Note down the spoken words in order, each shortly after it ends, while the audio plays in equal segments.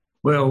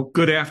Well,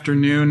 good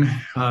afternoon.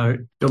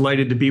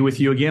 Delighted to be with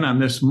you again on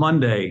this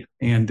Monday.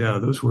 And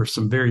those were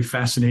some very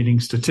fascinating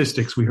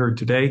statistics we heard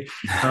today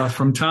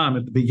from Tom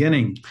at the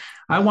beginning.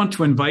 I want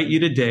to invite you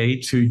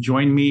today to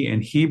join me in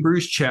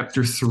Hebrews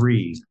chapter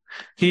 3.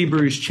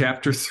 Hebrews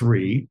chapter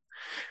 3.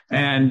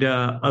 And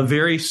a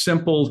very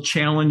simple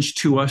challenge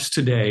to us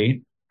today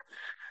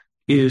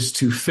is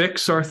to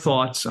fix our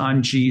thoughts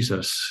on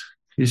Jesus,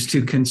 is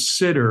to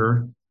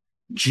consider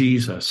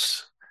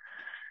Jesus.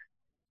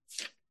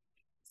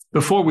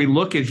 Before we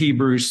look at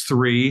Hebrews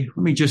 3,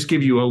 let me just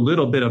give you a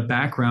little bit of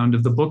background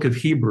of the book of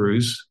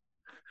Hebrews.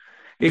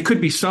 It could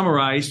be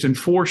summarized in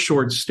 4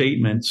 short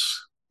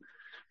statements.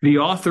 The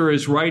author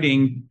is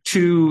writing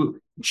to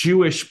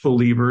Jewish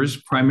believers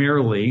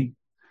primarily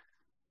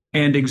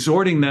and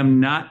exhorting them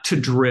not to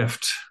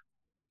drift,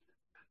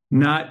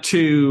 not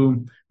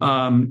to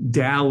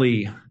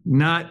dally,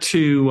 not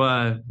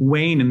to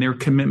wane in their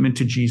commitment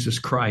to Jesus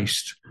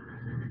Christ.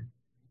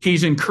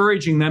 He's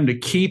encouraging them to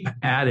keep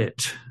at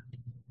it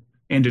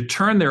and to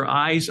turn their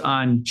eyes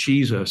on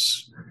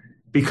Jesus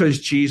because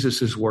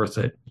Jesus is worth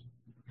it.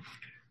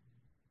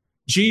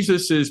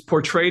 Jesus is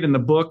portrayed in the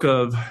book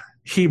of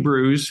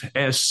Hebrews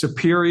as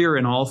superior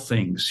in all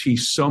things.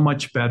 He's so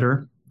much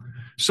better,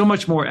 so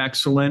much more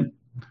excellent,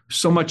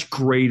 so much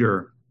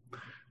greater,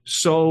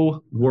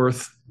 so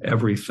worth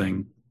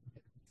everything.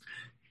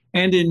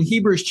 And in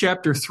Hebrews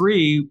chapter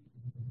 3,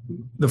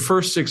 the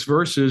first 6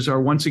 verses are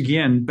once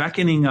again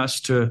beckoning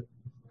us to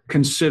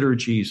consider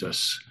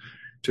Jesus,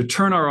 to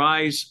turn our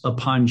eyes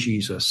upon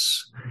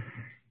Jesus.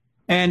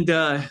 And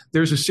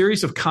there's a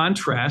series of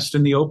contrasts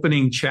in the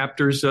opening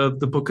chapters of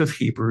the book of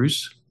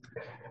Hebrews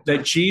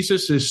that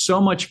Jesus is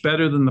so much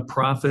better than the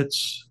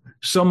prophets,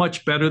 so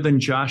much better than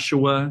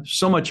Joshua,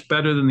 so much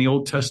better than the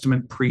Old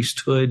Testament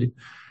priesthood,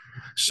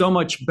 so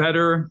much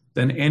better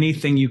than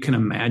anything you can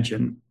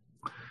imagine.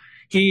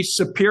 He's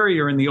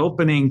superior in the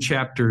opening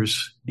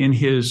chapters in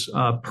his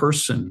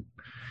person.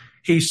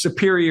 He's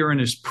superior in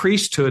his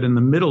priesthood in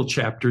the middle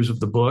chapters of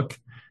the book.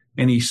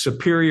 And he's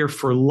superior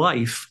for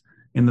life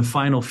in the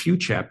final few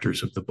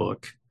chapters of the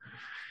book.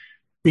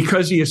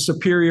 Because he is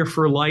superior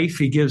for life,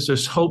 he gives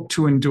us hope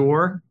to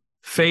endure,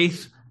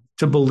 faith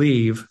to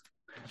believe,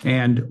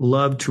 and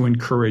love to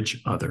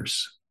encourage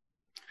others.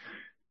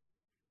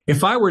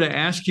 If I were to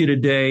ask you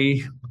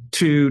today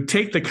to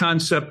take the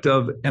concept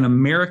of an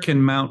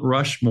American Mount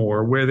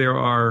Rushmore, where there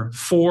are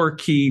 4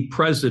 key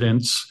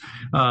presidents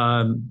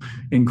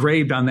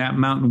engraved on that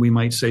mountain, we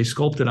might say,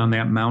 sculpted on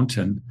that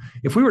mountain.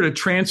 If we were to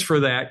transfer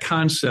that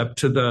concept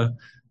to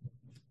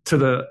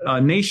the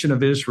nation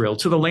of Israel,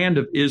 to the land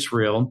of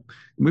Israel,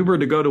 we were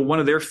to go to one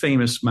of their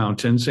famous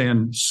mountains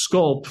and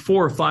sculpt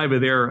 4 or 5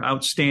 of their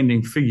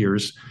outstanding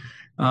figures,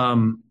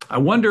 I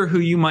wonder who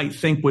you might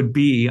think would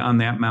be on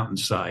that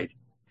mountainside.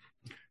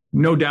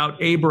 No doubt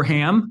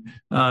Abraham,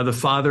 the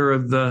father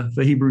of the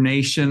Hebrew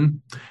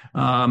nation,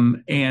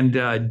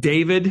 and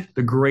David,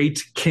 the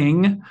great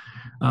king,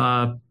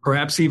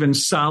 perhaps even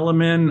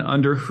Solomon,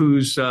 under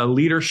whose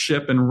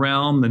leadership and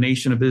realm the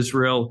nation of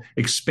Israel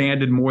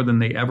expanded more than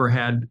they ever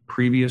had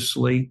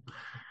previously.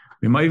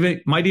 We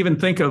might even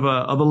think of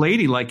a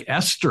lady like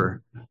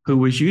Esther, who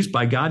was used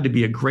by God to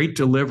be a great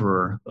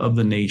deliverer of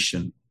the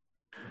nation.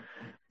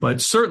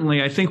 But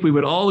certainly, I think we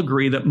would all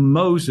agree that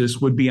Moses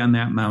would be on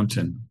that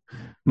mountain.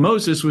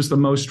 Moses was the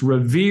most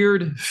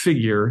revered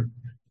figure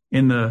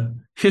in the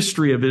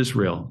history of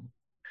Israel.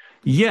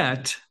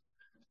 Yet,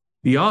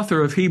 the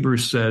author of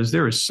Hebrews says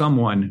there is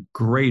someone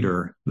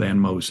greater than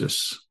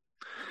Moses.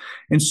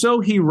 And so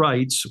he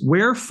writes,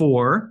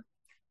 wherefore,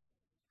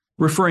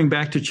 referring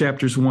back to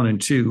chapters 1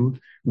 and 2,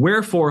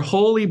 wherefore,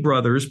 holy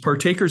brothers,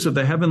 partakers of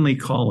the heavenly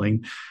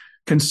calling,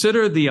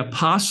 consider the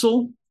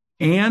apostle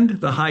and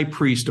the high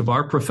priest of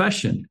our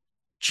profession,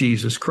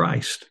 Jesus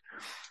Christ,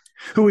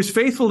 who is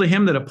faithful to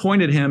him that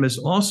appointed him, as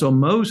also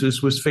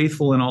Moses was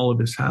faithful in all of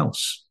his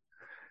house.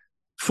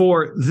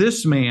 For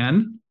this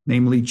man,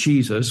 namely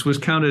Jesus, was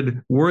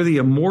counted worthy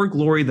of more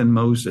glory than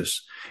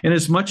Moses,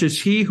 inasmuch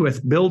as he who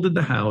hath builded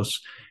the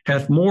house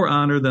hath more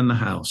honor than the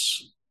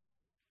house.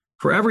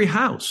 For every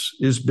house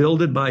is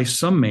builded by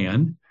some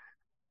man,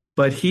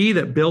 but he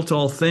that built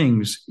all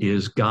things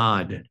is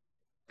God.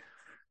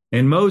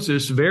 And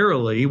Moses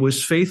verily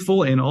was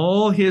faithful in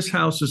all his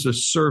house as a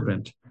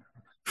servant,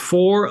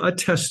 for a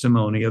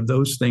testimony of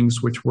those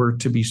things which were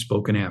to be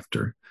spoken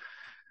after.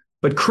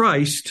 But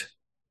Christ,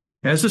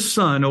 as a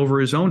son over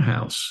his own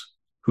house,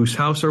 whose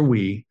house are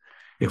we,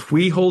 if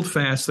we hold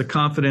fast the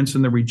confidence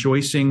and the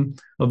rejoicing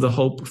of the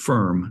hope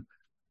firm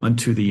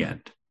unto the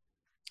end.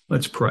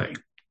 Let's pray.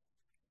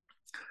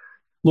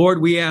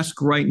 Lord, we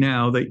ask right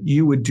now that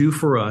you would do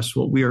for us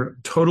what we are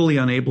totally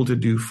unable to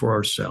do for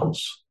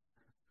ourselves.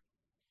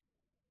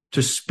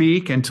 To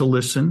speak and to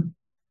listen,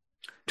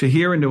 to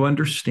hear and to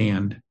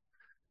understand,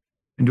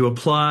 and to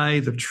apply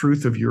the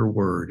truth of your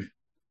word.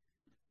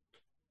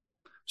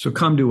 So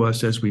come to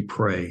us as we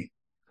pray.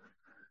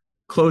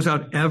 Close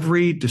out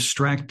every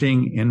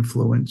distracting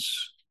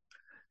influence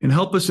and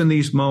help us in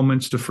these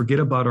moments to forget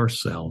about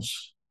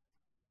ourselves.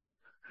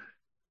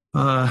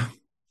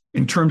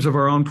 in terms of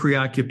our own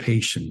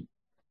preoccupation,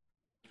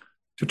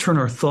 to turn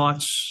our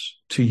thoughts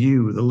to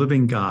you, the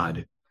living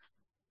God,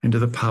 and to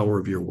the power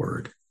of your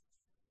word.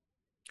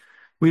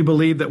 We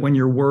believe that when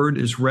your word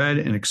is read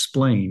and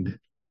explained,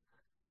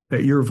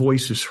 that your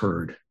voice is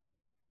heard.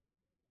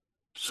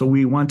 So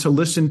we want to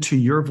listen to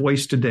your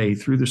voice today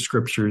through the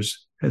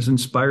scriptures as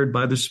inspired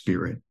by the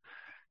Spirit.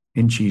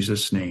 In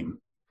Jesus' name,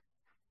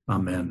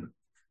 amen.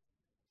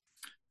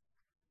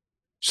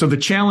 So the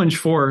challenge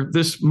for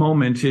this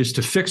moment is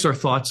to fix our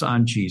thoughts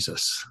on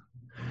Jesus.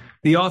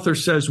 The author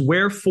says,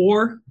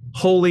 wherefore,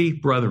 holy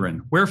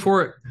brethren,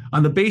 wherefore,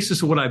 on the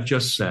basis of what I've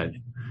just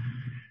said.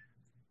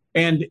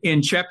 And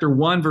in chapter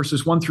 1,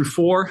 verses 1 through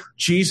 4,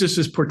 Jesus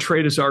is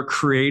portrayed as our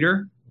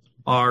creator,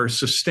 our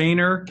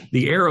sustainer,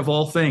 the heir of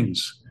all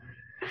things.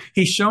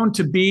 He's shown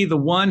to be the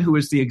one who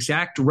is the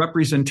exact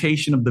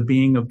representation of the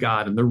being of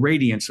God and the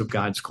radiance of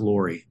God's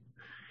glory.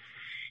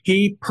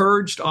 He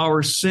purged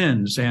our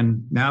sins,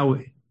 and now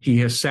he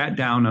has sat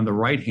down on the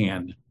right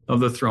hand of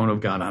the throne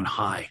of God on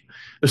high.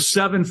 A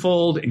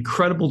sevenfold,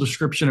 incredible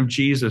description of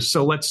Jesus.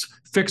 So let's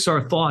fix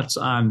our thoughts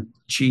on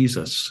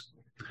Jesus.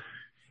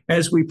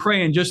 As we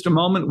pray in just a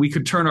moment, we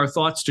could turn our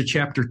thoughts to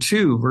chapter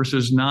 2,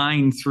 verses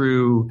 9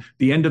 through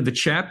the end of the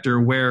chapter,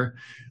 where,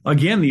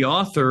 again, the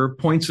author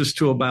points us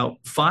to about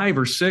 5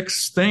 or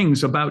 6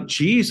 things about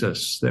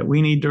Jesus that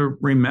we need to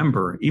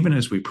remember, even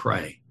as we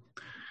pray.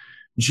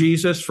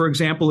 Jesus, for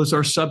example, is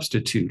our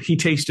substitute. He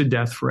tasted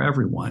death for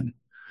everyone.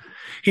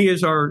 He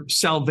is our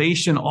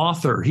salvation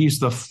author. He's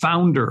the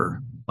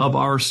founder of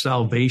our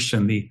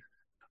salvation, the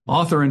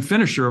author and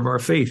finisher of our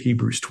faith,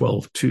 Hebrews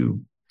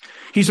 12:2.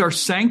 He's our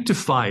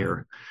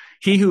sanctifier.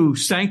 He who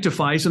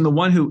sanctifies and the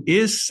one who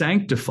is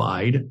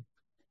sanctified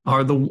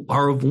are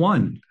of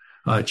one.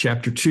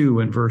 Chapter 2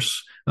 and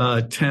verse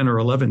 10 or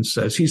 11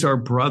 says, he's our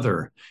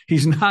brother.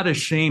 He's not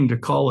ashamed to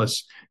call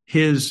us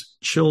his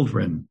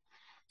children.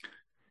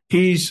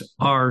 He's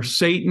our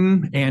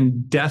Satan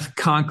and death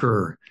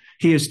conqueror.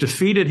 He has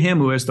defeated him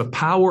who has the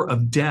power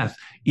of death,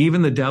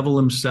 even the devil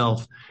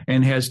himself,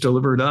 and has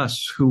delivered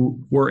us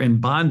who were in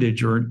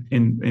bondage or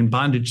in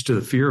bondage to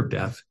the fear of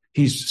death.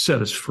 He's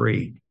set us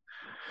free.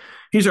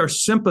 He's our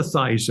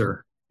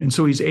sympathizer, and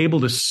so he's able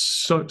to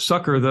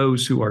succor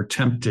those who are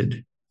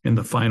tempted in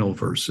the final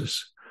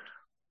verses.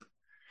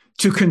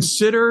 To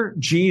consider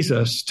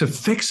Jesus, to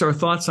fix our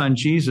thoughts on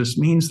Jesus,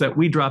 means that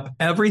we drop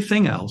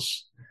everything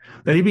else,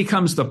 that he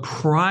becomes the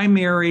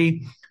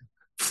primary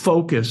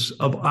focus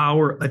of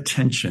our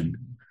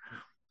attention.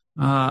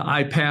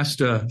 I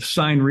passed a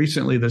sign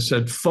recently that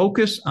said,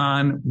 focus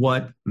on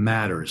what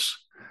matters.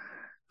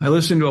 I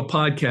listen to a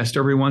podcast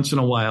every once in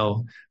a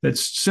while that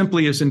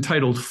simply is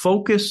entitled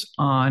Focus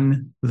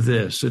on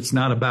This. It's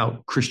not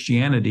about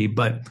Christianity,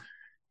 but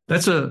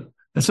that's a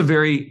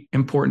very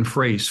important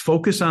phrase.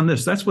 Focus on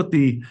this. That's what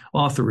the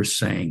author is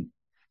saying.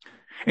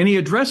 And he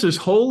addresses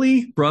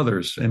holy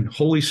brothers and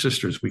holy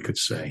sisters, we could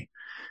say,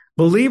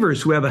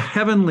 believers who have a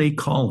heavenly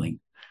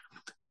calling.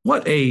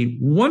 What a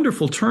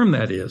wonderful term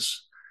that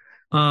is.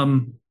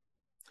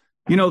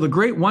 The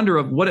great wonder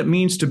of what it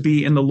means to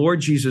be in the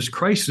Lord Jesus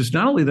Christ is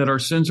not only that our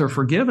sins are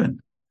forgiven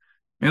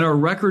and our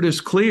record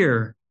is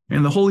clear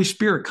and the Holy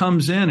Spirit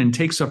comes in and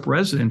takes up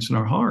residence in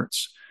our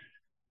hearts,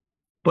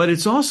 but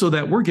it's also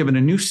that we're given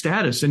a new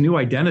status, a new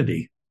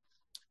identity.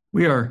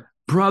 We are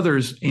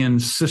brothers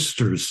and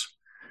sisters.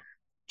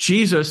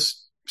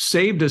 Jesus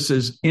saved us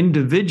as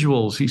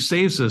individuals. He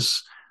saves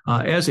us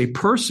as a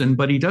person,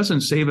 but he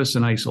doesn't save us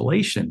in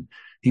isolation.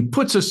 He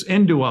puts us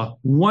into a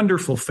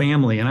wonderful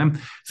family, and I'm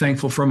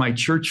thankful for my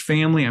church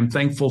family. I'm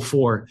thankful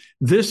for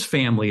this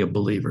family of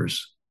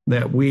believers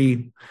that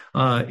we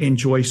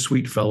enjoy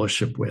sweet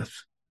fellowship with.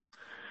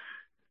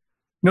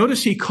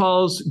 Notice he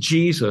calls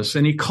Jesus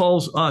and he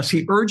calls us.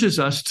 He urges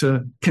us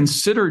to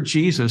consider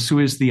Jesus, who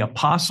is the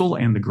apostle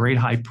and the great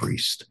high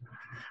priest.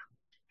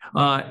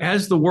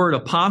 As the word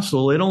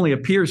apostle, it only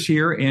appears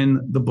here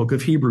in the book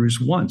of Hebrews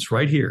once,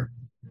 right here.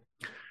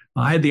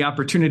 I had the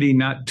opportunity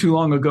not too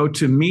long ago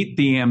to meet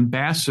the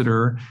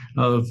ambassador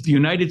of the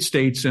United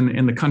States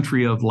in the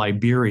country of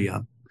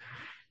Liberia.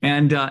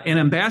 And an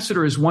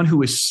ambassador is one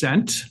who is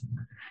sent,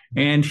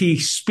 and he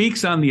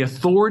speaks on the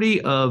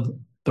authority of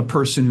the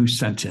person who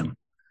sent him.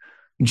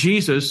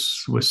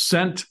 Jesus was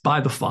sent by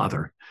the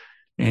Father,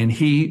 and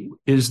he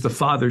is the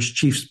Father's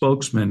chief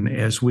spokesman,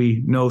 as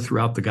we know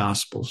throughout the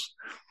Gospels.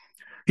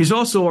 He's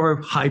also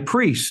our high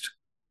priest,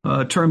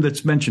 a term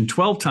that's mentioned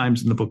 12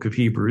 times in the book of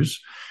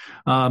Hebrews,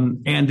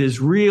 and is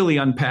really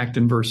unpacked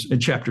in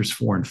chapters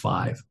 4 and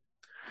 5.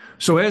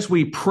 So as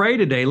we pray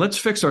today, let's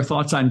fix our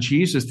thoughts on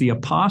Jesus, the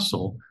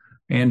apostle,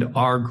 and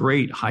our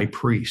great high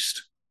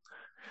priest.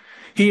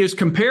 He is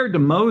compared to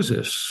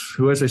Moses,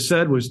 who, as I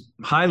said, was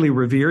highly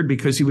revered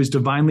because he was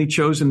divinely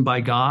chosen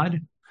by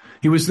God.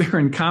 He was their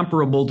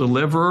incomparable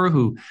deliverer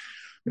who,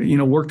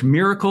 worked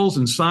miracles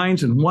and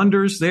signs and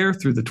wonders there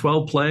through the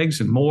 12 plagues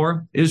and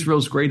more.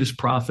 Israel's greatest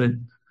prophet,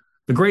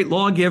 the great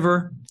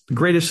lawgiver, the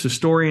greatest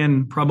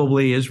historian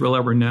probably Israel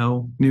ever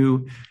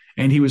knew,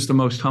 and he was the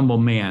most humble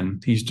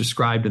man. He's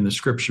described in the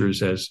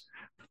scriptures as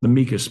the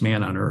meekest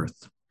man on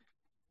earth.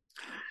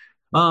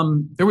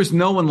 There was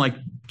no one like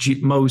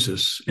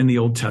Moses in the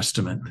Old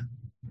Testament,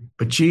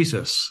 but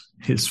Jesus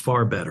is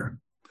far better.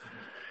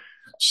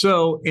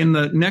 So in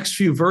the next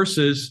few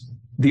verses,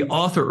 the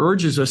author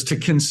urges us to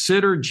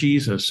consider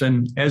Jesus.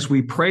 And as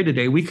we pray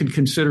today, we can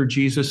consider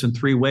Jesus in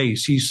three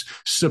ways. He's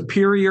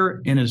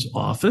superior in his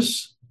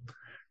office.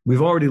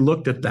 We've already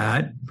looked at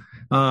that.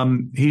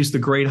 He's the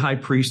great high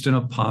priest and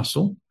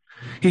apostle.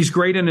 He's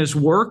great in his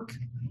work.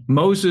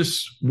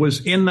 Moses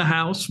was in the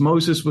house.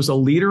 Moses was a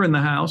leader in the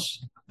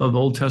house of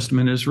Old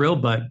Testament Israel,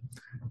 but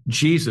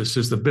Jesus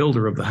is the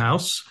builder of the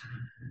house.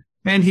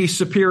 And he's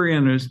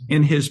superior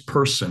in his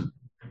person.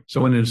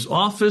 So in his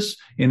office,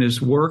 in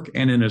his work,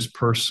 and in his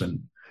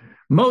person.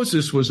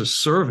 Moses was a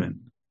servant,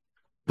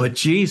 but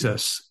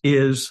Jesus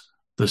is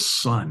the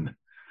Son.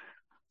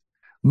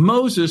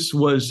 Moses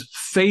was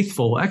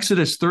faithful.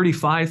 Exodus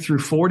 35 through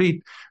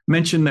 40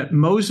 mentioned that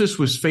Moses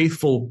was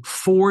faithful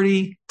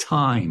 40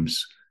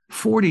 times.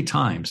 40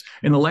 times.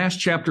 In the last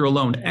chapter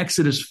alone,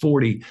 Exodus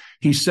 40,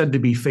 he's said to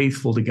be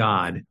faithful to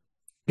God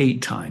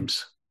 8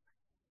 times.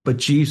 But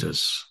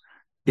Jesus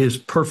is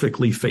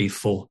perfectly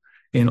faithful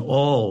in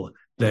all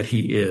that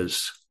he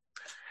is.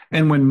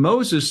 And when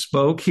Moses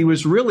spoke, he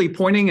was really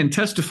pointing and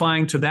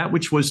testifying to that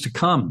which was to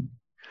come.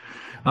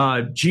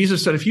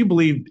 Jesus said, if you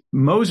believed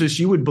Moses,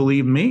 you would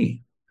believe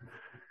me.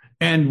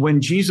 And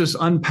when Jesus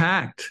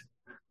unpacked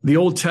the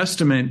Old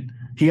Testament,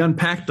 he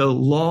unpacked the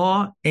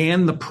law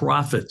and the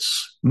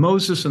prophets,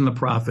 Moses and the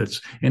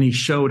prophets, and he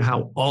showed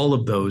how all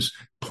of those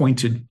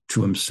pointed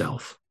to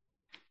himself.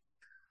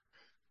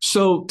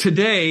 So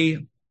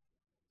today,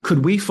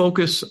 could we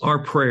focus our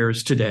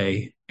prayers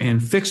today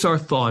and fix our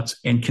thoughts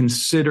and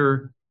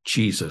consider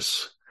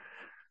Jesus?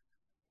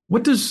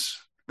 What does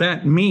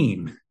that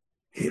mean?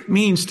 It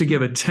means to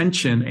give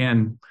attention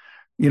and,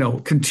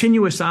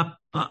 continuous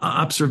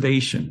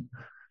observation,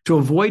 to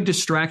avoid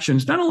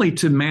distractions, not only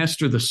to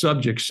master the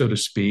subject, so to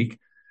speak,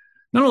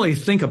 not only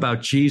think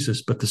about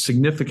Jesus, but the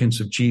significance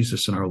of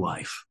Jesus in our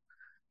life.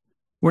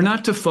 We're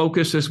not to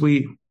focus, as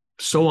we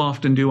so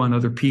often do, on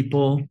other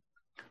people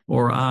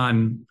or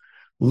on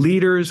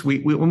leaders.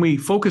 When we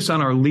focus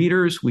on our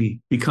leaders, we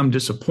become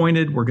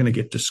disappointed. We're going to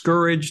get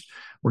discouraged.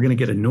 We're going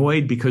to get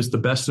annoyed because the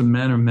best of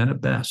men are men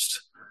at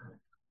best.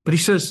 But he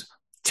says,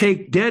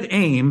 take dead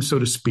aim, so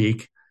to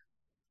speak.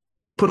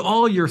 Put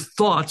all your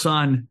thoughts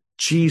on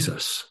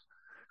Jesus.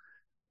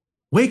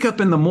 Wake up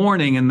in the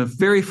morning and the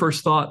very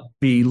first thought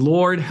be,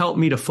 Lord, help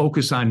me to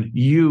focus on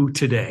you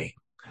today.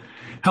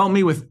 Help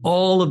me with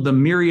all of the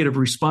myriad of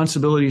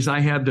responsibilities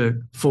I have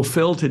to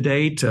fulfill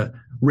today to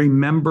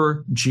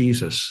remember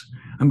Jesus.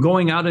 I'm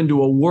going out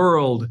into a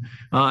world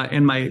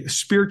and my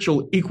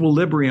spiritual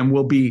equilibrium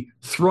will be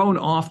thrown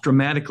off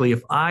dramatically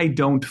if I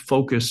don't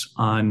focus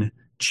on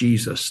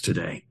Jesus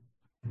today.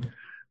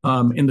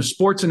 In the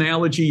sports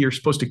analogy, you're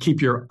supposed to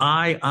keep your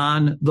eye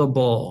on the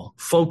ball.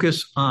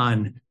 Focus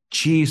on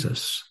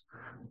Jesus.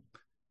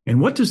 And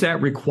what does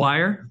that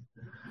require?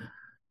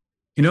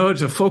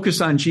 To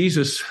focus on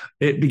Jesus,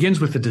 it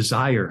begins with a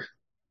desire.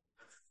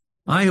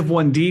 I have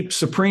one deep,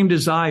 supreme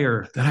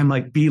desire that I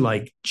might be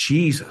like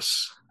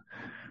Jesus.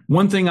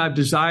 One thing I've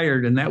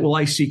desired, and that will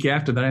I seek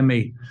after, that I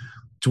may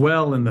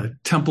dwell in the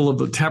temple of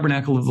the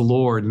tabernacle of the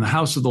Lord, in the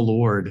house of the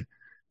Lord,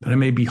 that I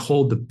may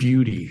behold the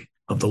beauty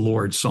of the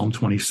Lord, Psalm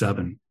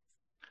 27.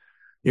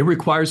 It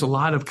requires a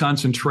lot of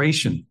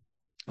concentration,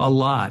 a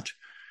lot.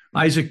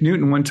 Isaac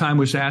Newton one time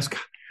was asked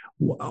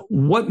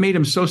what made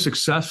him so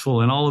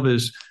successful in all of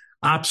his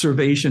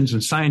observations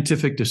and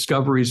scientific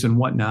discoveries and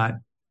whatnot.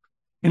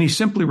 And he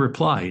simply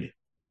replied,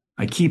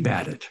 I keep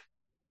at it.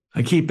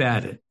 I keep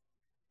at it.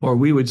 Or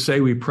we would say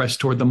we press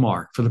toward the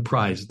mark for the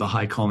prize of the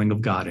high calling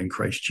of God in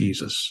Christ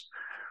Jesus.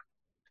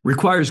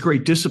 Requires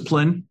great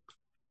discipline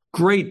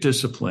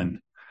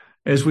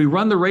as we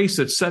run the race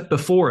that's set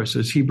before us,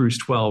 as Hebrews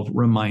 12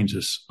 reminds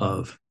us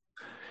of.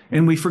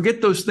 And we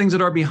forget those things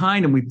that are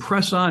behind and we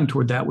press on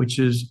toward that which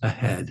is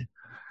ahead.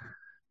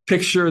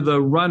 Picture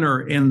the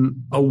runner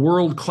in a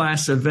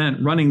world-class event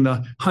running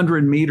the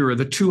 100-meter or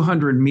the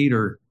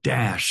 200-meter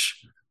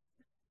dash.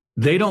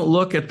 They don't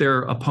look at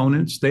their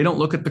opponents. They don't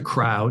look at the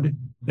crowd.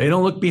 They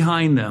don't look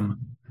behind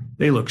them.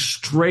 They look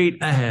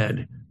straight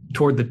ahead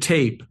toward the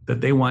tape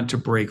that they want to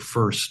break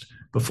first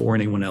before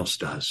anyone else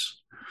does.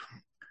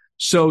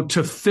 So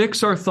to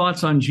fix our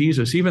thoughts on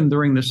Jesus, even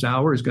during this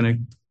hour, is going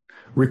to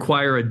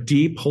require a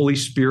deep Holy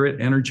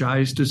Spirit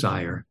energized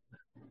desire,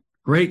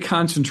 great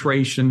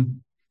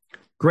concentration,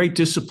 great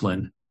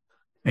discipline,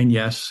 and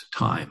yes,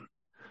 time.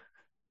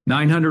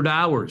 900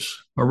 hours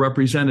are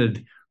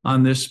represented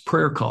on this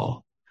prayer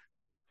call.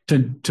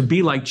 To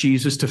be like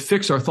Jesus, to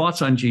fix our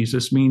thoughts on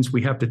Jesus, means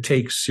we have to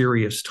take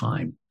serious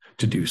time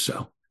to do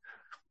so.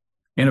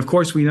 And of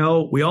course, we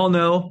all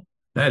know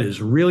that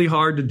is really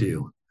hard to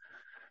do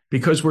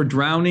because we're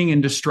drowning in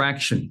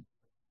distraction.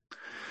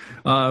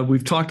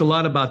 We've talked a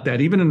lot about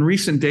that, even in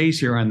recent days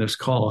here on this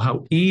call,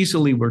 how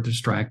easily we're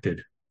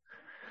distracted.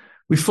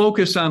 We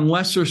focus on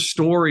lesser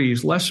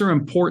stories, lesser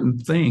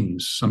important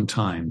things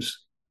sometimes.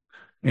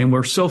 And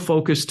we're so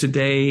focused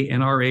today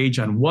in our age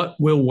on what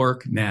will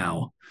work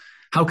now.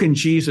 How can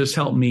Jesus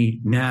help me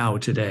now,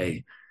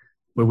 today,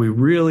 where we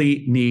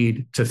really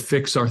need to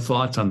fix our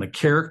thoughts on the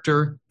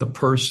character, the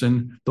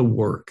person, the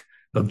work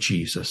of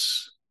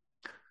Jesus?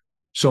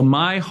 So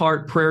my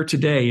heart prayer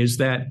today is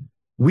that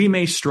we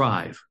may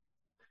strive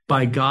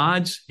by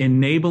God's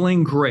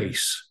enabling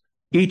grace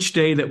each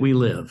day that we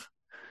live.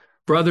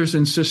 Brothers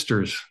and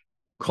sisters,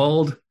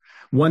 called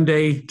one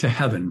day to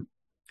heaven,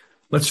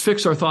 let's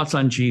fix our thoughts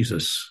on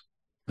Jesus,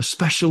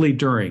 especially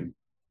during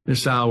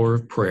this hour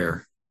of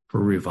prayer for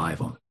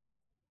revival.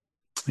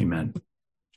 Amen.